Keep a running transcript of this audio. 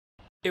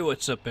Hey,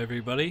 what's up,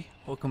 everybody?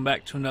 Welcome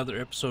back to another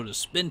episode of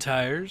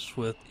SpinTires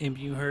with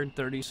MU Herd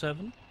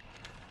 37.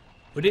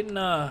 We didn't,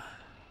 in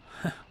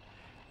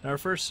our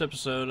first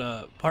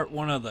episode, part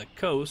one of the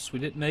coast, we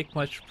didn't make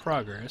much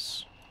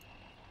progress.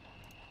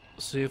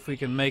 Let's see if we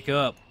can make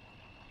up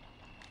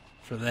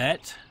for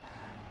that.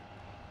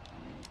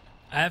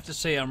 I have to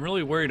say, I'm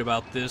really worried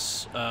about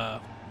this,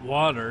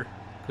 water,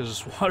 because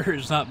this water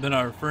has not been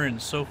our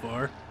friend so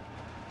far.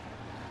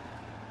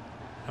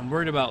 I'm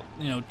worried about,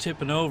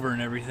 tipping over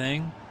and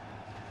everything.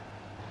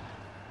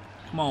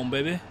 Come on,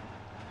 baby.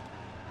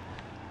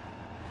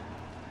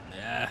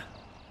 Yeah.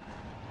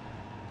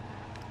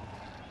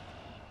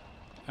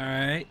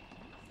 Alright.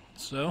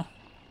 So,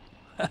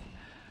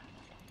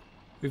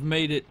 we've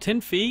made it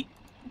 10 feet.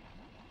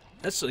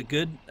 That's a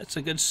good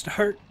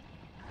start.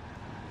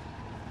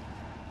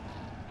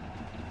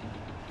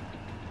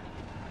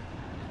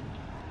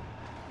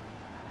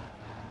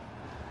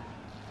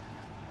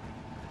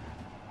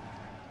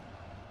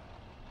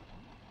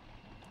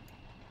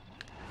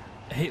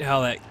 I hate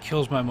how that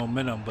kills my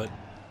momentum, but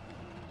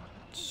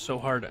it's so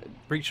hard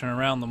reaching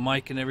around the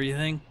mic and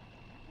everything.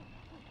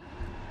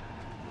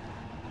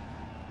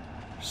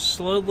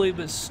 Slowly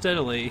but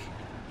steadily,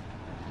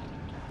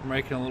 I'm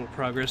making a little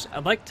progress.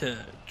 I'd like to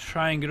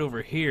try and get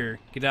over here,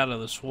 get out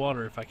of this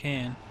water if I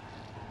can.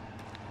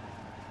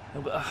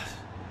 We're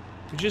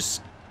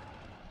just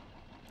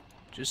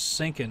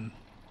sinking.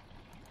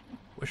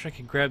 Wish I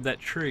could grab that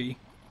tree.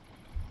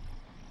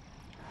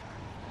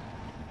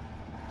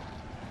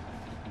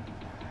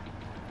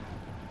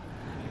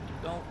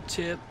 Don't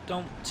tip,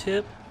 don't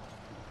tip.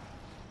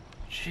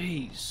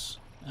 Jeez.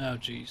 Oh,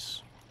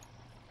 jeez.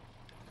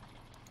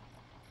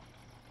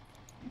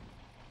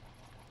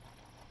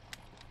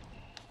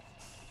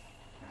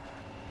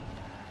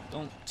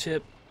 Don't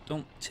tip,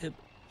 don't tip.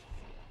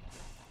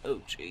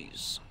 Oh,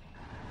 jeez.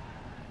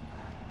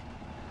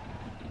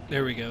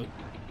 There we go.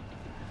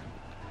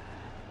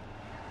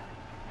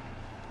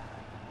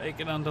 Make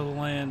it onto the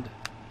land.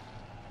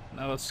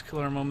 Now let's kill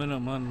our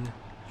momentum and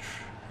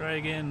try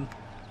again.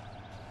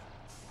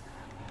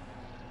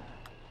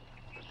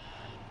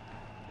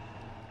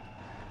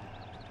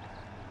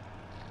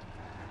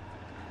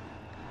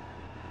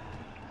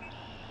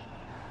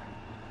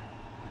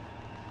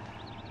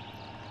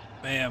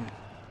 Bam.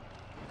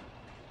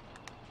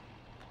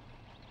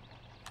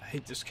 I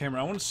hate this camera.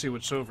 I want to see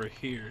what's over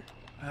here.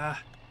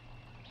 Ah.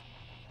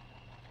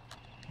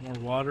 More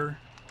water.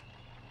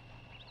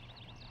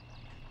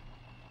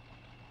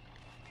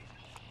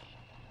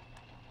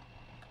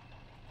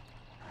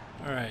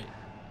 Alright.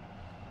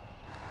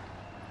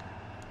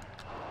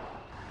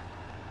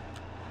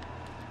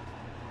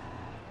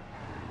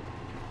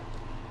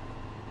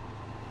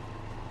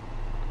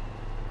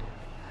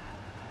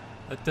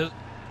 That does...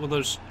 Well,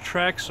 those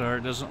tracks are,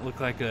 it doesn't look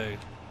like a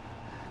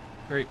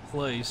great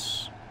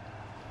place.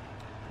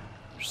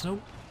 There's no...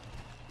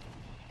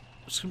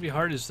 What's gonna be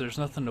hard is there's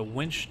nothing to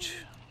winch to.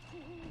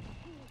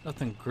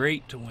 Nothing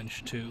great to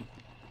winch to.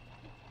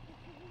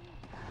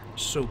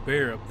 It's so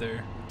bare up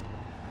there.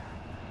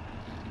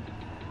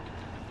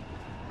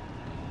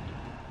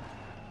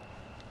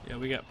 Yeah,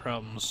 we got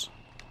problems.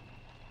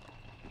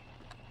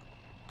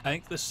 I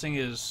think this thing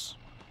is...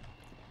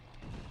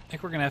 I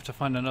think we're gonna have to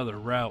find another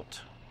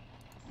route.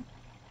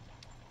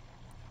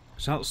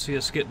 I don't see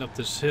us getting up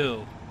this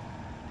hill.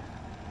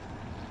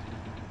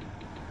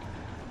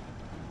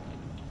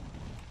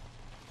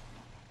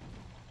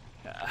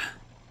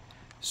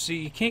 See,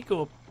 you can't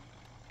go up...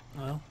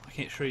 Well, I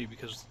can't show you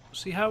because...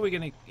 See, how are we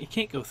gonna... You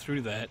can't go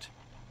through that.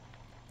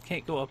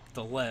 Can't go up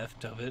the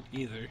left of it,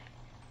 either.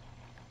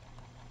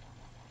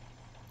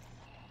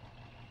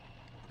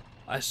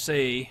 I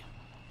say...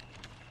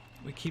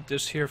 We keep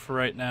this here for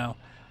right now.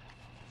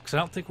 Because I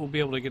don't think we'll be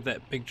able to get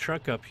that big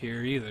truck up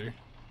here, either.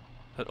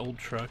 That old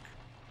truck.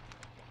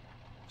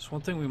 So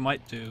one thing we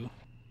might do,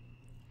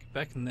 get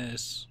back in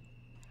this,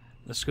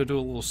 let's go do a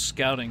little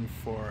scouting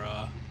for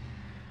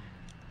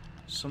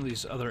some of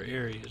these other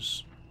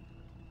areas.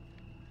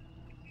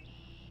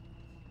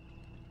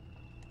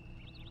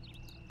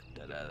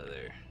 Get that out of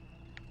there.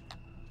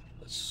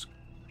 Let's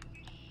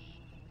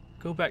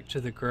go back to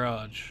the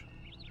garage.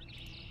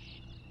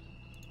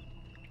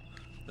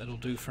 That'll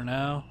do for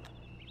now.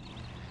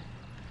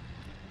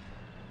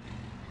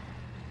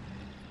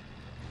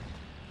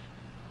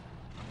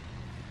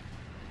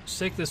 Let's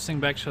take this thing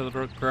back to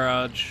the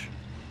garage,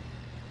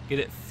 get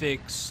it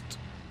fixed.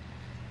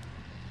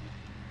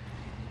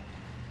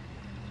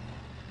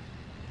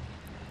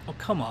 Oh,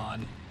 come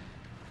on.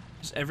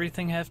 Does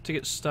everything have to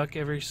get stuck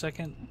every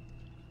second?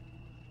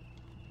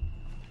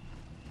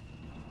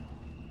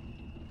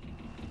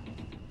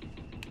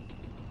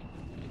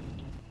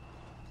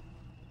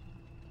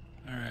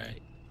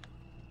 Alright.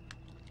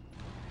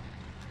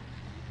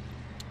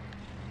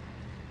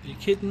 Are you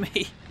kidding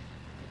me?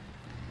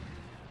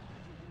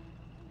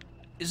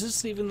 Is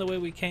this even the way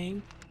we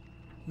came?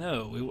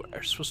 No, we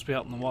are supposed to be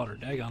out in the water.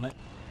 Daggone it.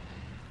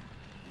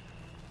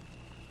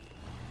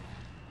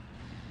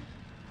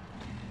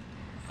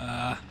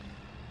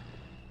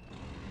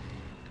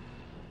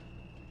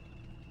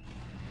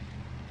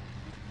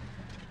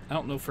 I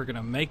don't know if we're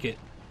gonna make it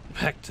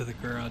back to the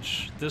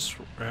garage this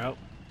route.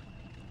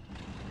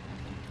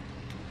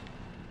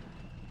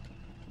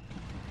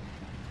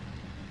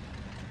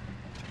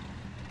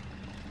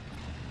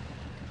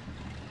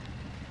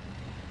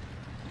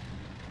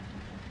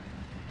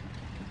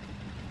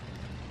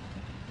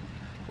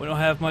 We don't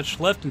have much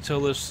left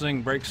until this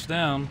thing breaks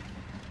down.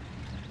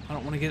 I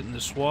don't want to get in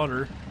this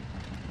water.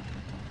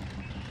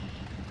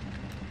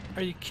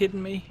 Are you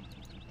kidding me?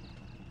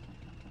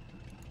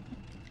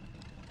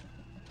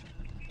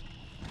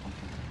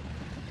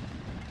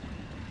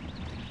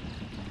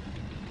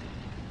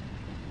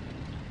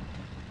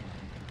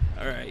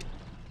 Alright.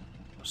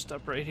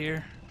 Stop right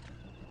here.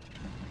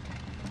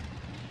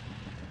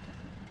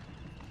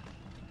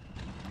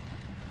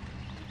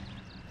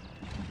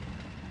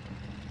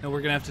 Now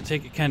we're gonna have to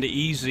take it kind of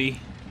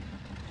easy.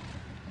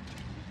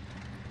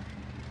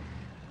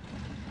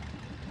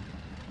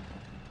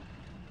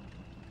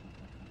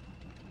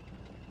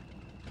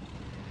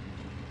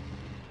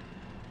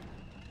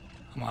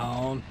 Come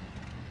on.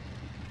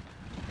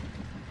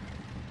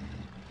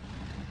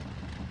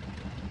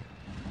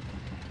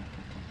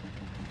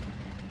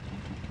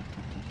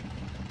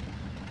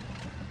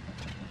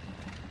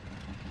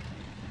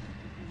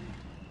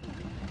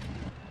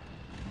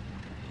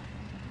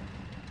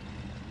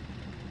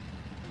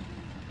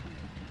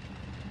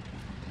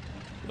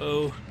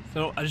 Oh,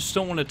 so I just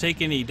don't want to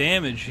take any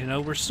damage, you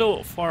know? We're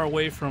so far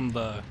away from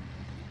the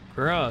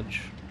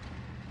garage.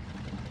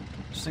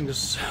 This thing is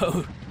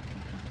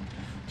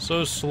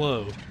so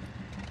slow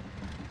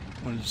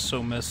when it's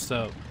so messed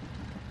up.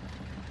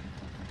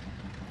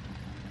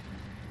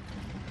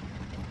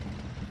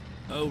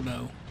 Oh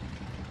no.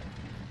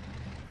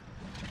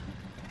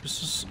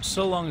 Just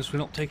so long as we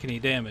don't take any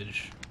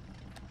damage.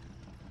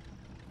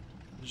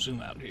 Zoom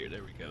out here,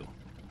 there we go.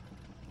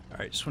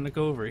 Alright, just want to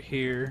go over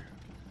here.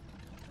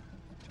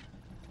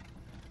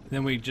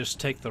 Then we just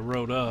take the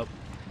road up.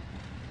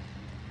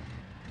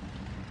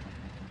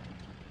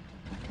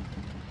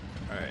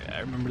 Alright,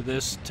 I remember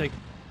this.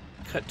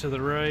 Cut to the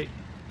right.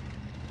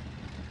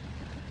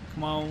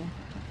 Come on.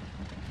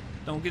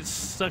 Don't get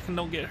stuck and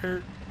don't get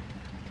hurt.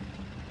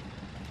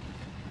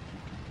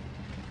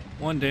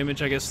 One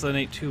damage, I guess that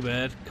ain't too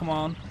bad. Come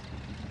on.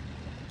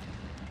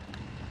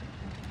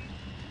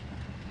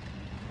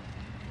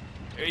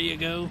 There you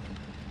go.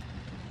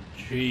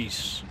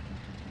 Jeez.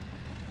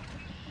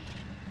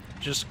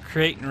 Just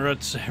creating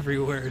ruts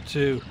everywhere,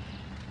 too.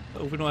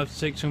 Hope we don't have to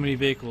take too many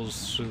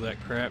vehicles through that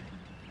crap.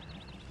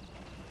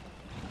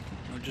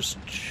 We're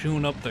just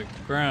chewing up the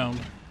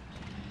ground.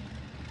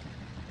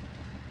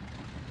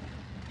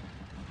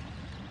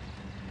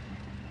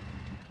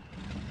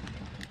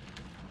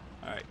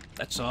 Alright,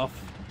 that's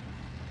off.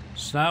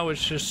 So now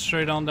it's just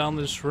straight on down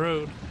this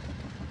road.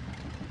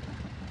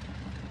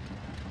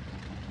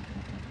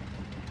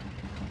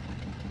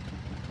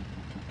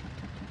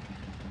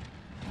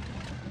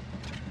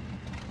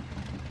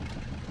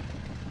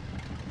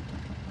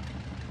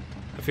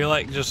 I feel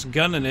like just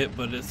gunning it,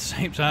 but at the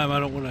same time I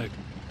don't want to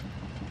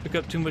pick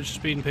up too much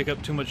speed and pick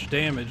up too much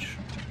damage.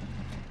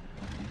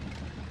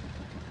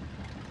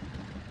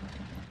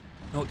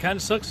 And what kind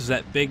of sucks is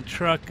that big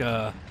truck,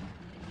 you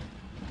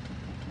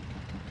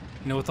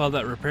know, with all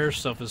that repair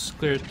stuff is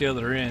clear at the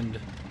other end.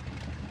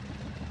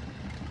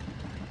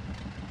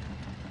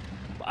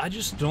 But I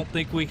just don't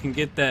think we can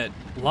get that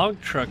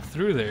log truck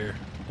through there.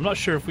 I'm not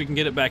sure if we can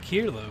get it back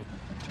here, though.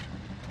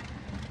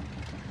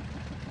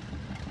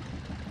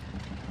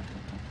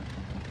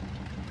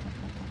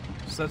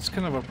 So that's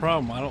kind of a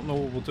problem. I don't know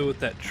what we'll do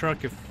with that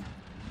truck if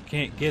we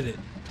can't get it.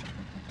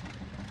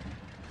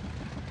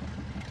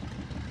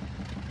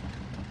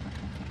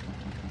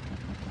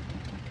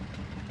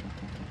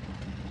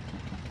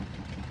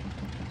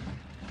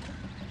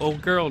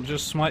 Old girl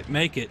just might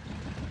make it.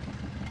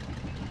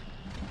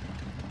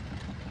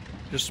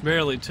 Just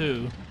barely,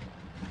 too.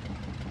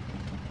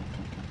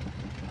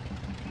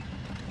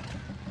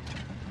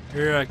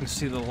 Here I can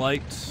see the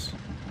lights.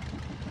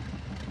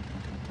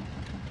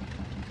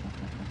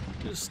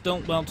 Just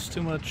don't bounce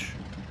too much.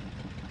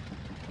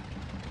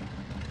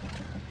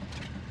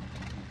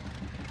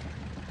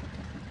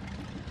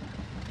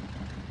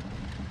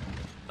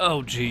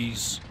 Oh,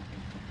 jeez.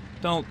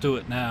 Don't do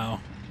it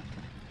now.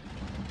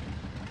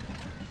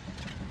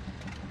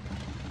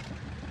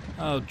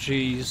 Oh,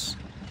 jeez.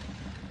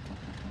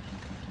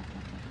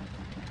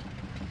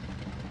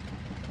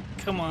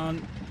 Come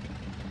on.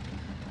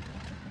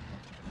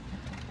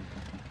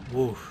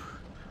 Woo.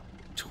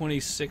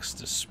 26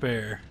 to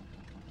spare.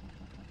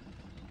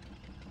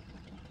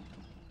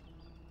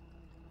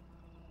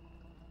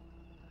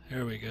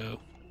 There we go.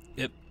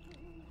 Yep.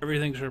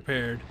 Everything's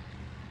repaired.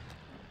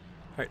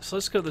 Alright, so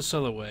let's go this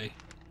other way.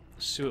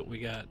 Let's see what we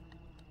got.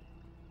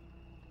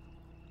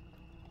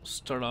 We'll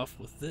start off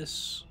with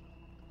this.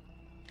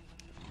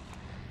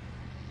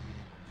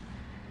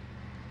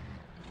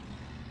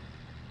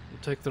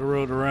 We'll take the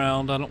road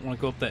around. I don't want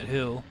to go up that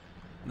hill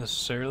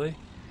necessarily.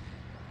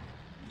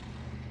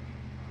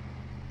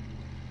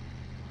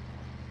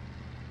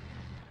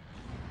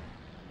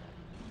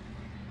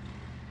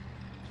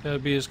 Gotta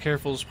be as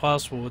careful as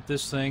possible with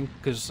this thing,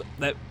 because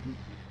that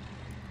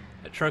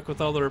truck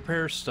with all the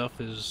repair stuff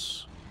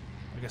is,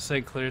 like I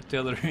said, clear at the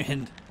other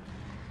end.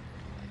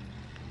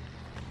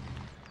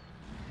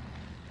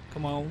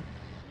 Come on.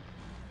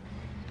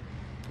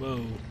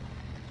 Whoa.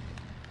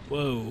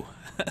 Whoa.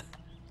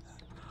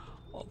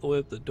 All the way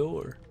up the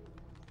door.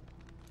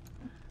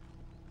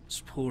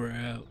 Let's pull her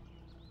out.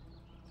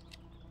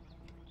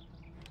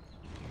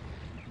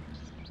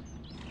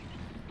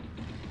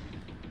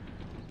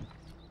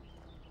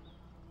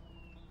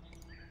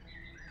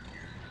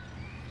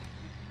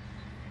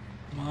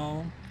 Come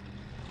on.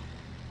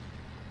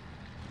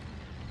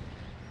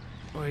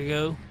 There we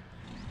go.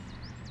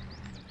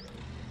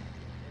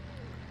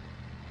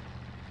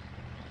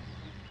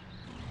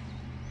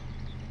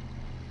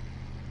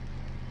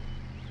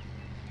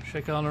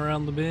 Check on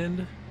around the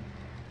bend.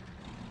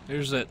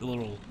 There's that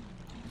little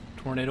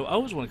tornado. I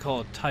always want to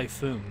call it a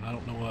typhoon. I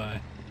don't know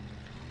why.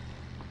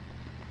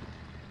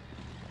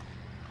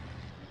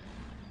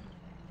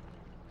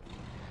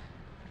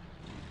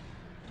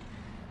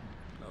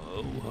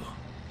 Oh.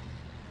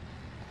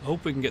 I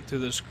hope we can get through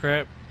this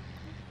crap.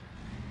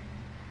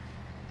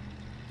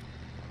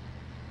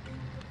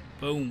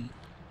 Boom.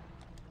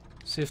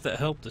 See if that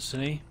helped us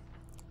any.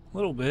 A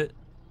little bit.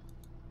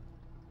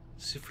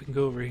 See if we can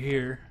go over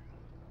here.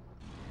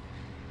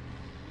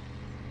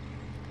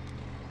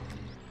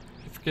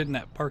 Keep forgetting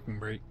that parking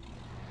brake.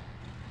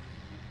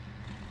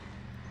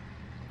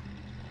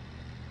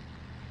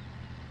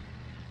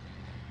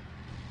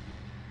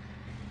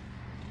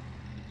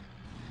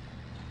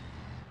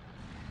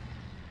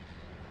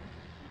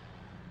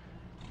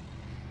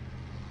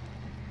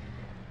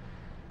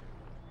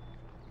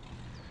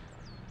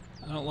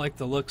 I don't like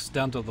the looks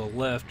down to the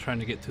left trying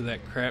to get through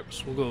that crap,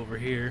 so we'll go over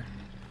here.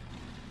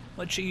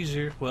 Much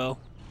easier. Well,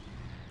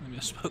 maybe I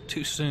spoke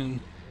too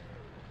soon.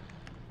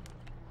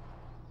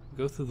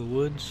 Go through the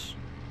woods.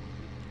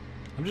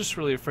 I'm just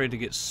really afraid to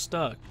get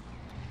stuck,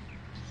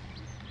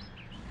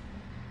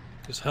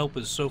 because help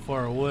is so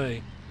far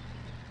away.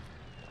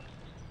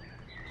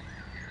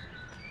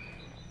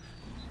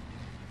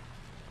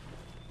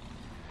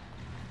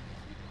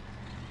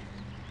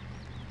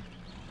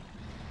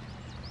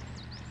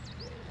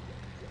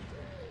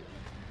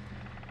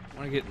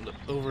 I want to get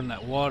over in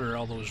that water,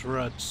 all those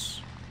ruts.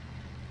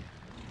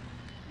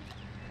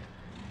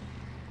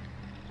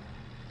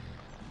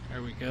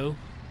 There we go.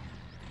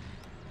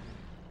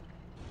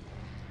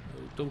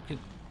 Oh, don't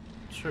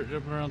start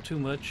jumping around too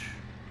much.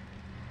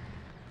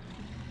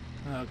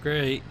 Oh,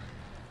 great.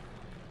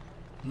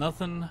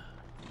 Nothing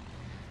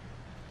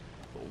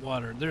but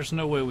water. There's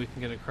no way we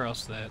can get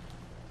across that.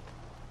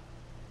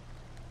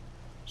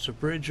 There's a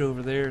bridge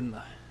over there in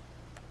the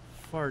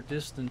far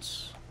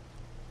distance.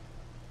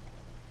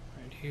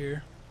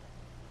 Here.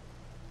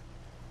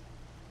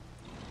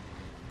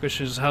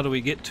 Question is, how do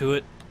we get to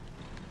it?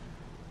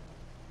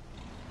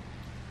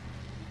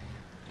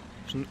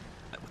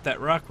 With that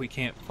rock, we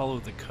can't follow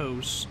the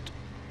coast.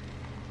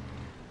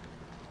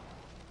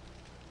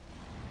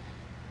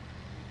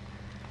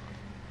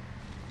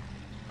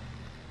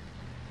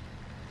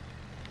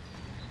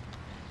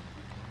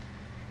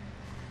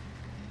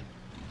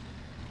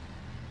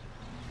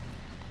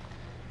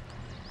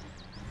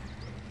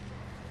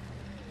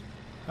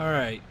 All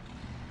right.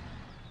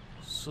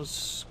 So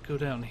let's go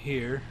down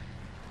here.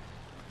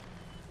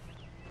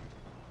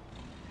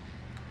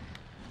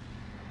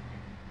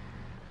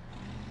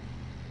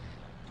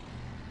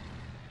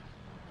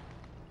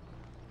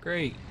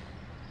 Great.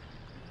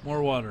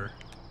 More water.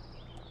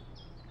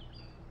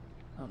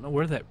 I don't know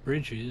where that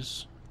bridge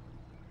is.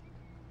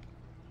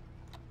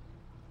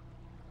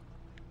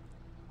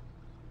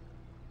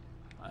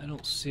 I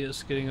don't see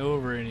us getting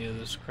over any of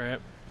this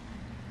crap.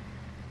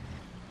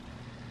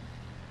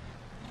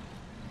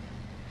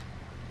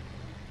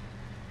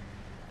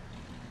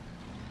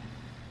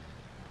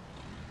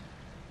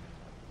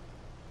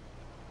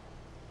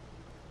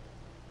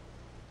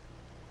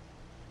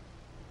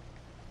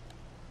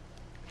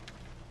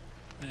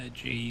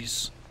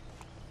 Jeez.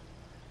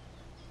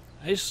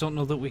 I just don't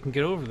know that we can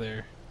get over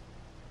there.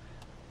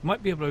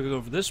 Might be able to go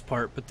over this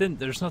part, but then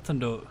there's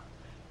nothing to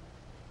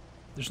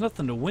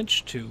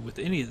winch to with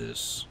any of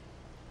this.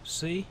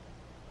 See?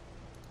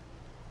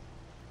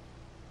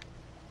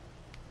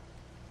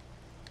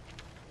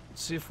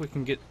 Let's see if we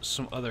can get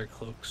some other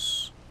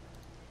cloaks.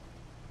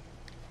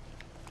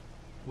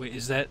 Wait,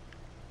 is that...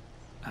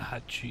 Ah,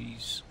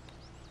 jeez.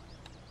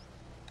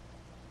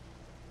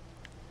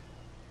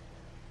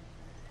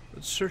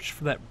 Let's search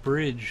for that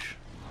bridge.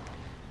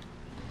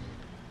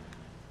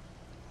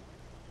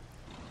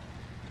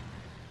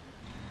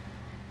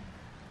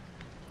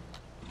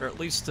 Or at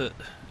least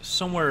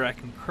somewhere I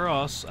can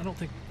cross. I don't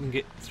think we can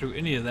get through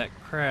any of that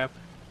crap,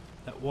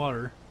 that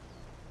water.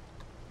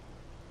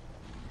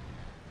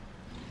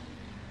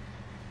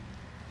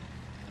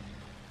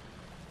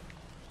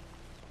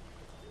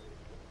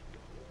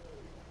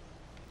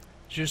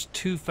 Just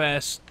too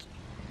fast.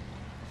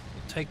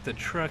 Take the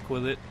truck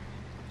with it.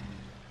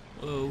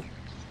 Whoa.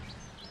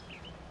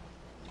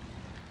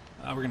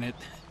 Oh, we're gonna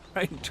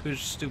right into his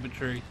stupid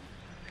tree.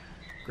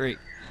 Great.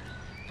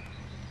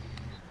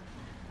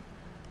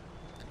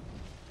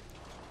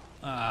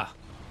 Ah,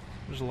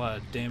 there's a lot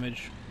of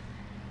damage.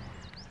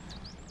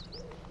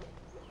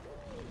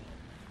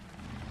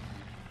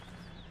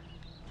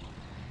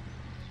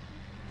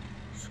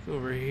 Let's go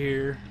over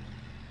here.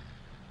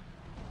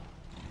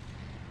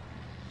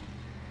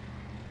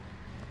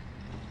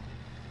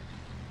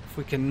 If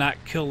we can not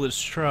kill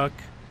this truck.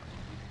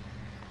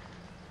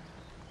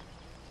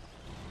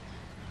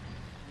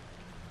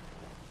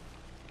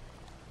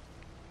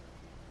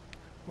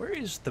 Where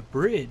is the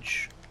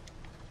bridge?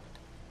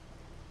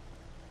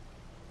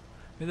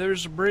 I mean,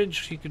 there's a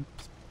bridge, you could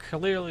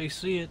clearly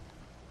see it.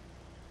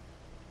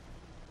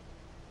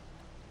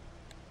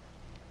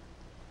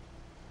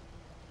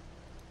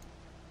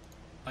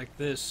 Like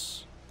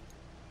this.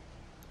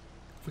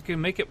 If we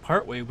can make it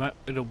partway, we might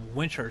it'll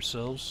winch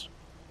ourselves.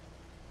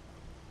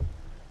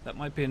 That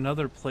might be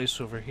another place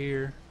over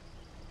here.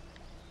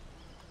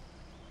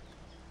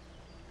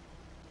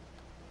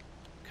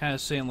 Kind of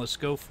saying let's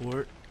go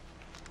for it.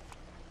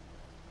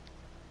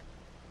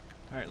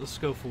 Alright, let's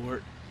go for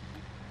it.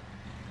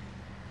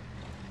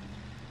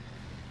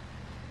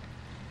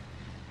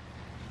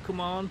 Come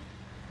on.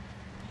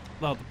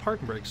 Wow, the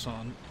parking brake's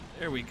on.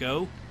 There we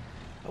go.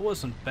 That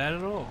wasn't bad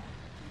at all.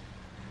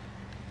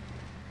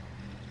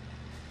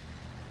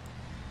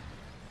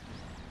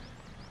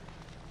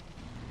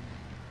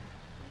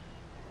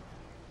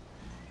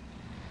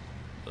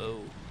 Oh.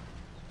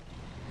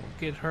 Don't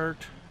get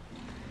hurt.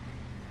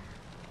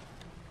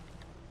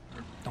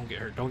 Or don't get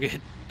hurt. Don't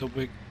get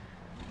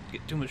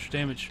too much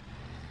damage.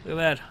 Look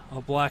at that.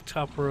 A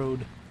blacktop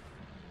road.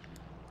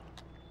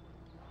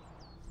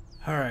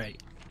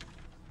 Alright.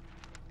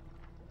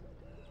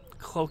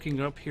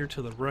 Cloaking up here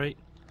to the right.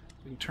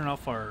 We can turn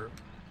off our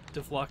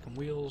diff lock and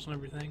wheels and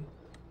everything.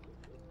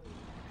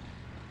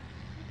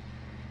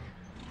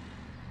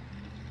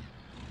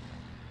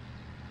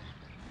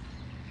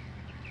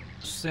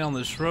 Stay on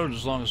this road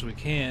as long as we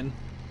can.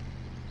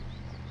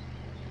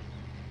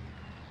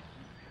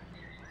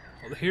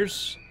 Well,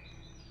 here's...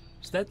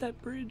 Is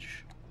that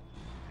bridge?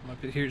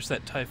 Might be, here's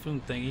that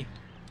typhoon thingy.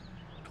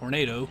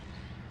 Tornado.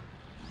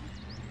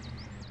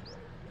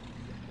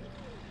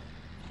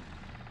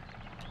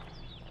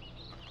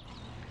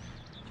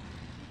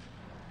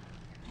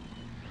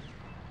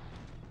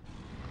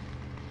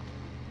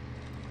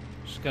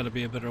 There's got to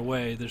be a better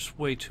way. There's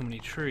way too many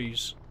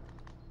trees.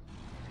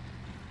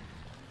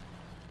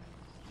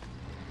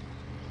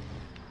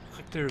 Looks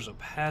like there's a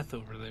path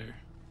over there.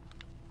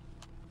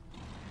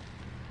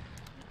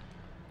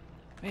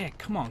 Man,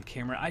 come on,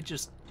 camera.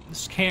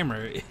 This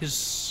camera is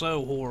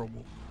so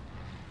horrible.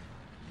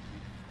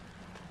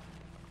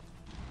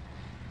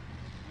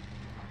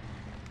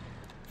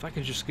 If I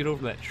could just get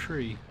over that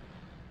tree.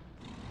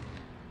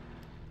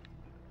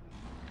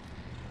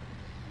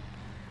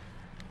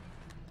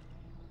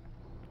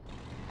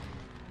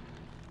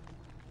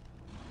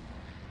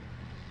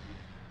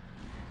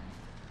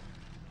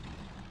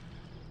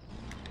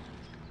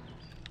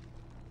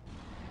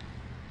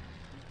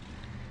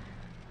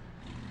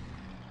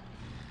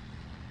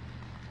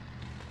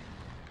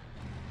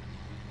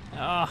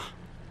 Ah,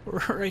 we're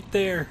right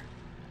there.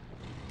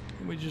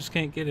 We just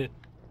can't get it.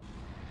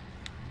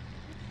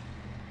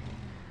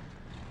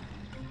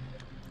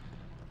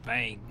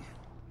 Bang.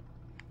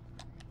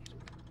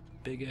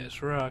 Big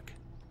ass rock.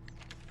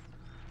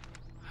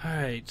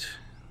 Alright.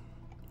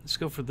 Let's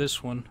go for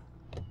this one.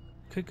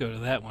 Could go to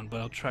that one, but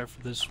I'll try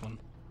for this one.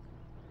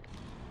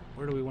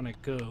 Where do we want to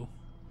go?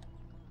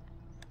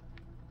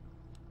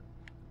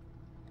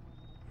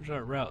 Where's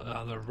our route?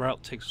 The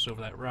route takes us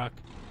over that rock.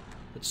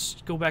 Let's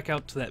go back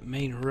out to that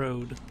main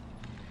road.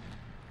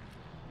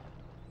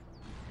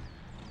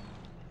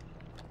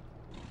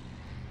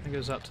 It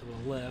goes out to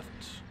the left.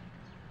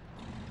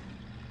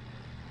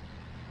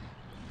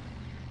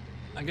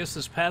 I guess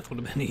this path would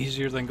have been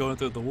easier than going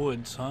through the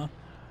woods, huh?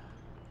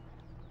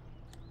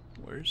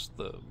 Where's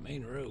the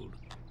main road?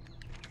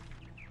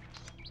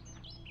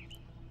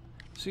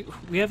 See,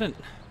 we haven't...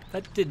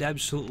 That did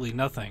absolutely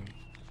nothing.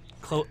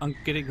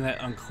 Getting that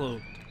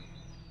uncloaked.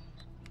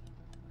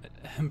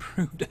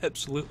 Improved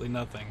absolutely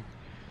nothing.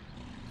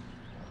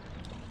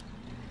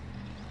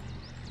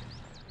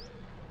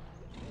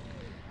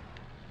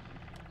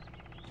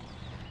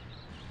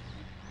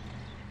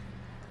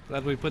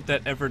 Glad we put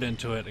that effort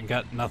into it and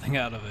got nothing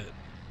out of it.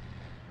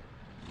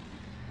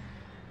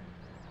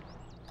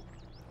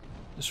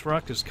 This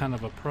rock is kind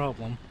of a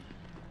problem.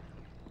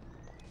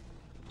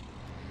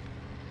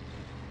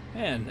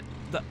 Man,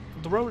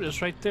 the road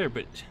is right there,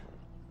 but...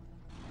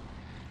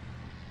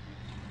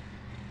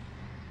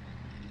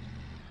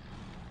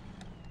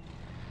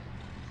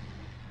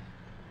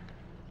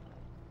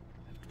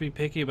 Be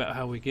picky about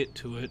how we get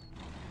to it.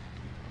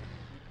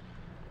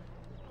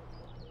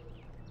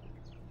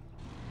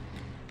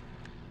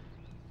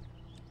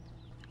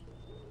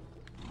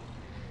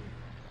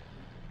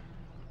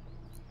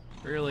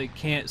 Really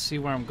can't see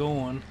where I'm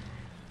going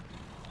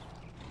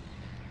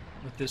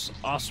with this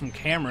awesome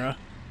camera.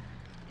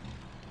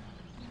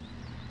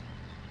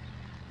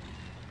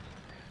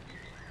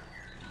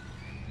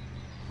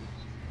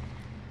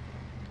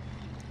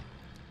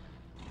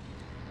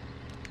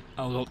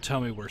 Oh, don't tell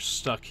me we're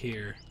stuck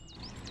here.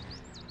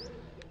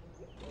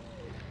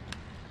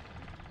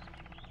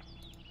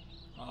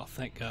 Oh,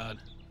 thank God.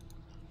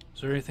 Is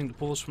there anything to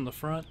pull us from the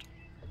front?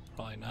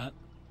 Probably not.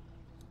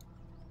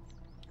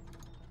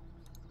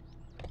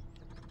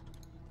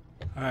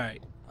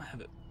 Alright, I have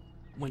it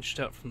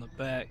winched out from the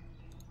back.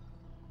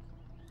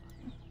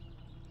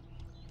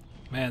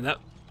 Man,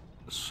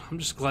 I'm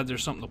just glad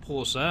there's something to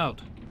pull us out.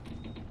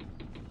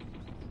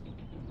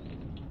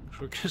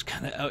 We're just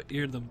kind of out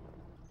here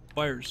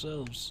by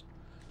ourselves.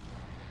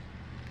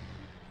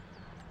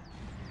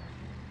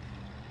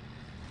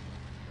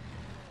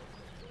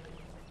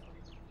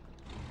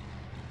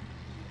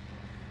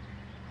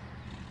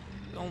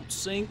 Don't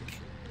sink.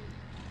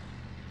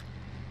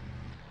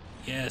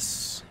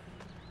 Yes.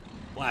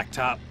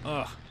 Blacktop.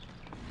 Ugh.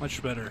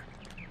 Much better.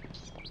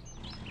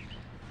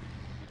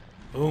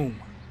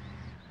 Boom.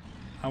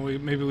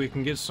 Maybe we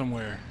can get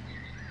somewhere.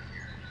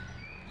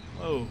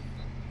 Whoa.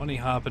 Bunny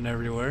hopping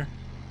everywhere.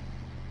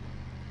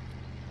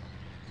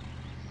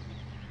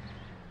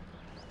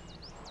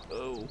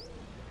 Oh.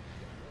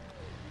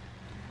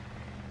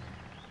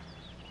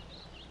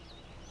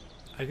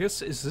 I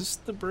guess, is this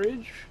the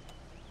bridge?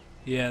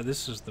 Yeah,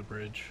 this is the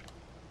bridge.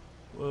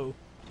 Whoa.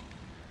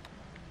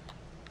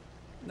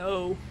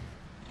 No.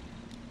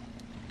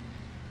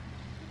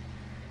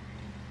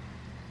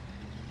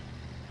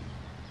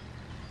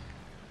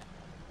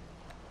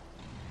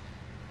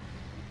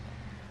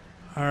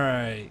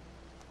 Alright.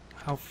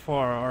 How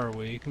far are we?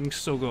 We can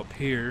still go up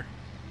here.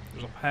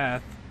 There's a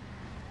path.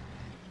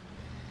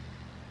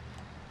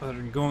 But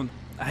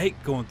I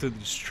hate going through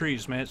these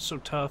trees, man. It's so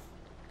tough.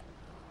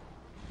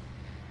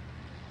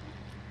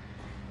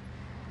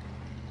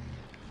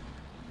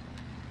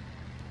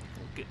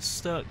 Don't get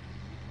stuck.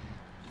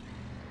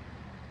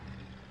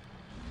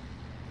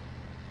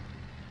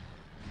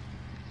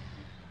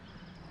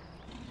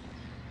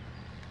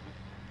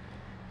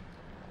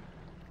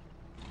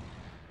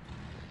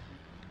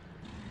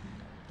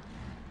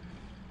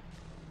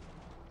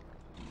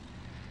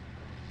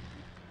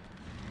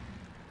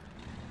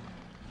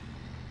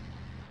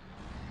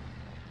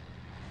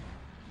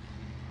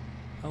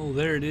 Oh,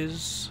 there it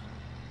is.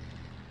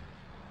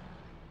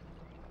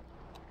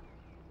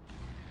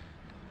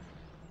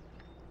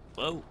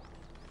 Whoa.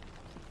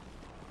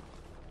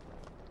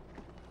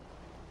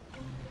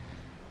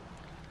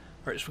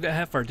 Alright, so we got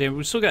half our damage.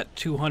 We still got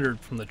 200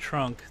 from the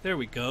trunk. There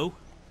we go.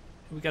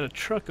 We got a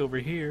truck over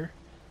here.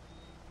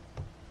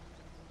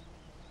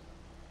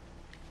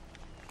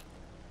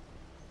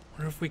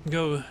 Wonder if we can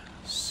go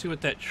see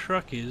what that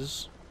truck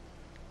is.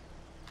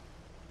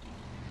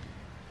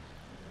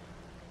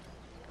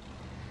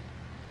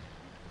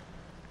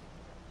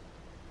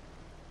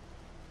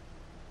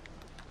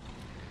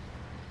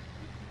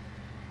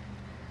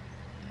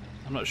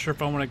 I'm not sure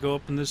if I want to go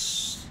up in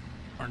this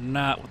or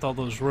not with all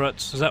those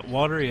ruts. Is that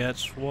water? Yeah,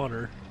 it's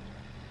water.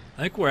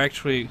 I think we're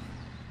actually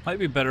might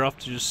be better off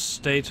to just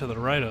stay to the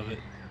right of it.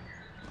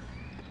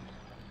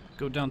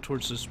 Go down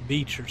towards this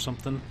beach or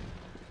something.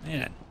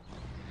 Man.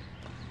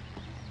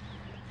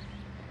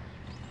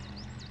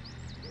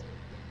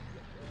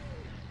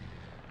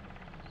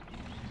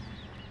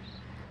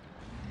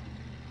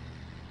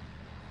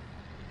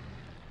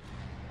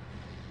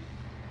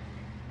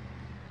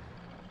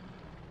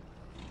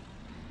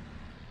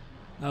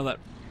 Now that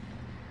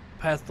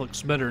path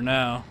looks better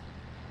now.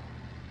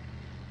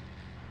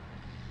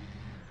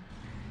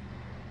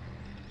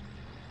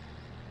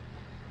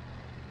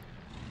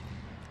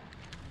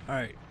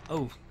 Alright.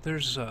 Oh,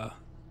 there's I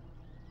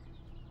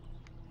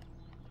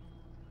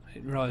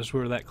didn't realize we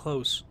were that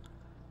close.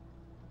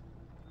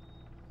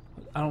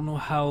 I don't know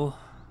how.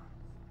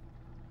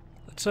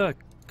 Let's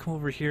come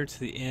over here to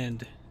the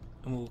end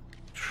and we'll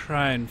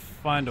try and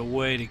find a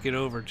way to get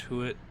over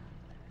to it.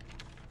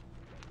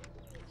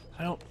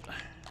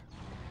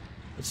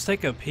 Let's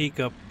take a peek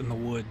up in the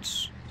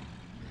woods.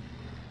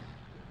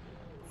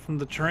 From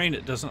the terrain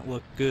it doesn't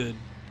look good,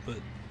 but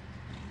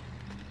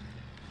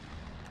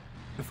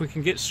if we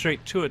can get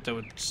straight to it, that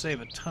would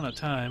save a ton of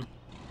time.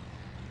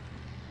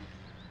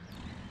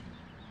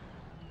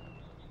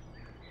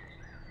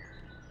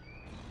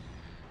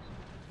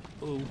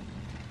 Oh.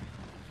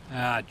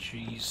 Ah,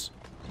 jeez.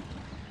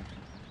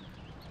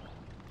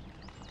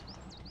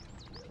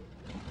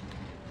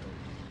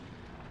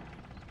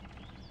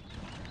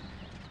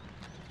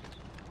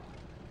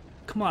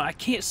 Come on, I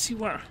can't see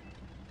where...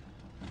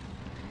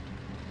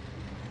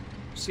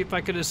 See, if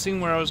I could have seen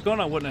where I was going,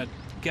 I wouldn't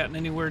have gotten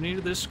anywhere near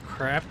this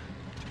crap.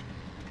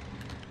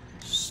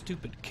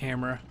 Stupid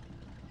camera.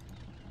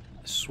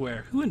 I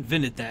swear. Who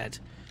invented that?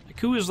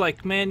 Like, who was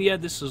like, man, yeah,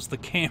 this is the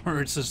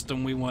camera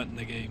system we want in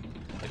the game.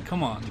 Like,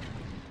 come on.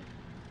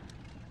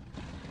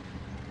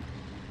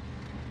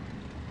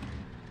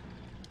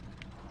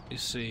 You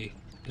see.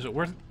 Is it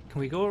worth...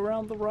 Can we go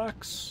around the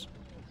rocks?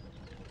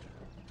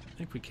 I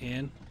think we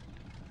can.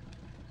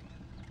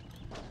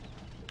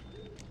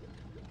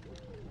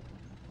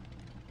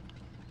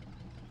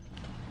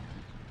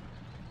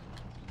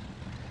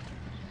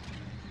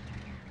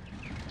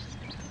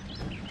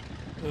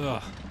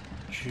 Ugh,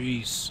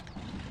 jeez.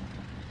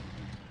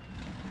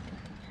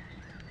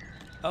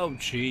 Oh,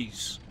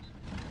 jeez.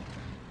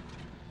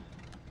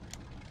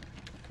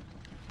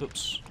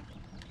 Oops.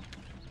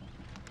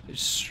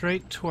 It's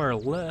straight to our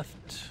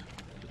left.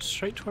 It's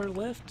straight to our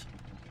left?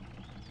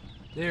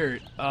 There.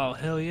 Oh,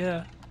 hell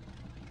yeah.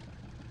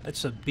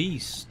 That's a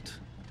beast.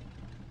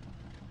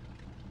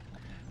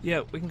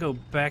 Yeah, we can go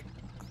back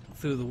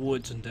through the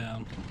woods and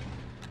down.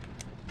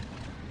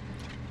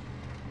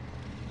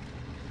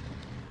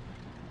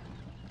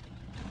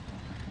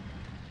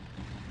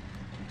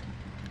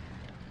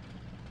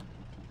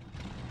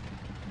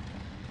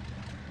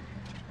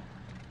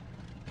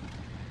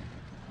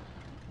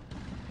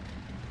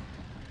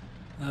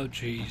 Oh,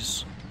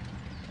 jeez.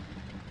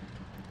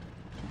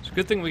 It's a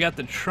good thing we got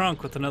the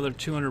trunk with another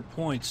 200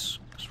 points,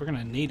 because we're going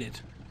to need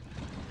it.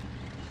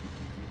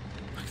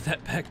 Look at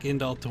that back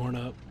end all torn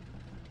up.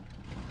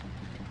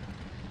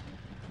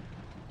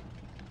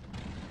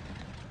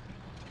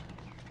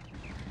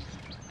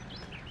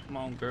 Come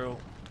on, girl.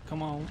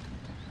 Come on.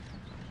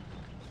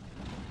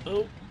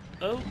 Oh,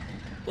 oh,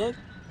 look,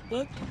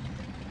 look.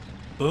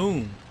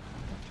 Boom.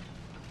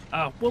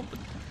 Oh, well,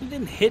 we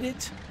didn't hit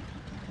it.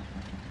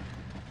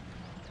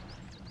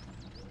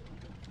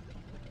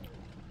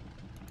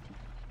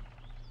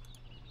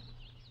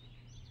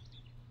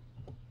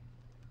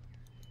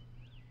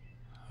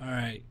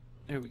 Alright,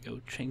 there we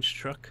go. Change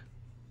truck.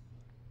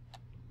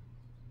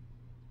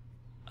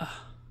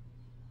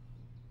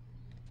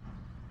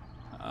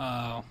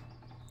 Oh,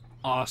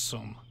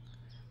 awesome.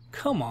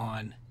 Come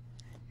on.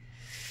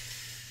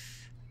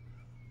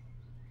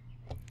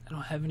 I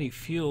don't have any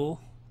fuel.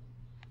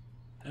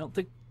 I don't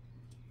think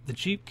the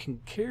Jeep can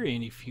carry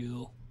any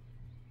fuel.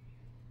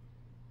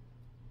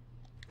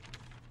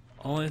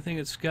 Only thing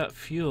that's got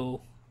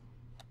fuel.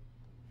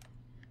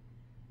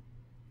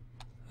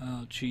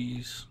 Oh,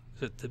 jeez.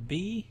 Is it the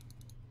B?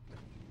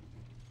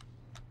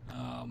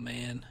 Oh,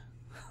 man.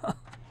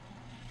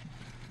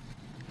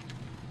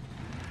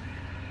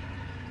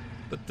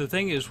 But the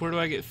thing is, where do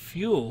I get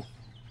fuel?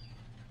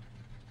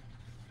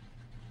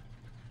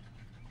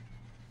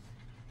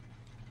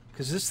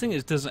 Because this thing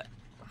doesn't...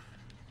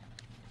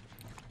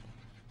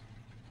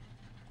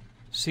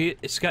 See,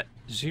 it's got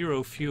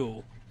 0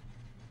 fuel.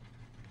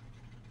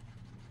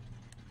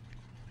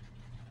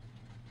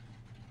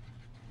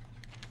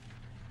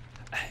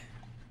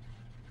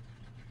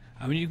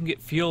 I mean, you can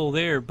get fuel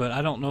there, but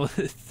I don't know if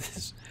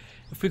this...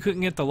 If we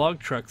couldn't get the log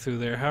truck through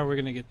there, how are we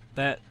going to get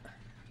that?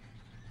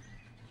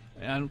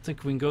 I don't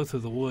think we can go through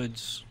the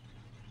woods.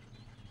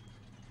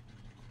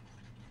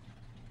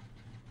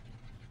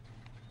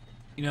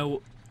 You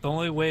know, the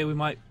only way we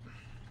might...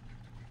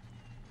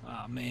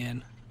 Aw,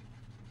 man.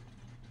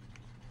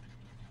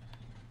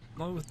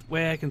 The only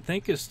way I can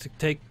think is to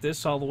take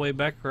this all the way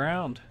back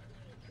around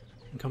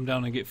and come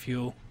down and get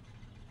fuel.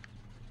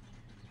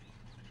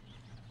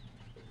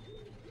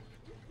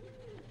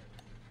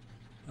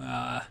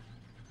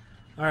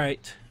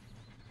 Alright.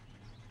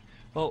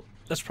 Well,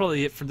 that's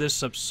probably it for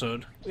this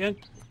episode. We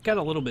got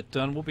a little bit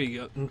done. We'll be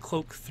in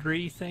Cloak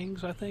 3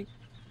 things, I think.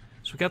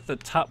 So we got the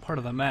top part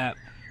of the map,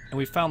 and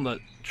we found the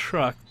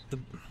truck,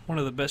 one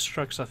of the best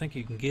trucks I think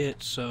you can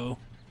get, so...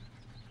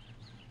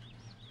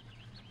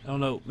 I don't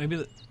know, maybe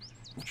we'll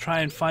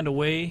try and find a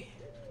way.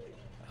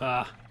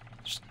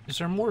 Is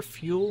there more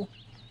fuel?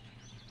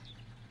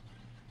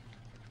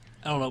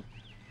 I don't know.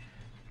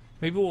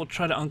 Maybe we'll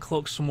try to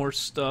uncloak some more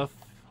stuff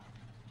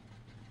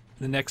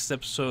in the next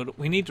episode.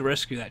 We need to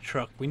rescue that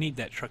truck. We need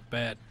that truck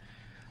bad.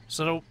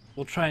 So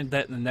we'll try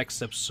that in the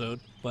next episode.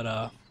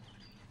 But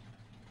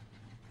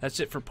that's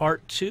it for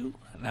part 2.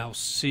 And I'll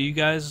see you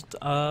guys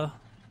on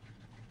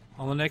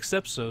the next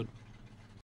episode.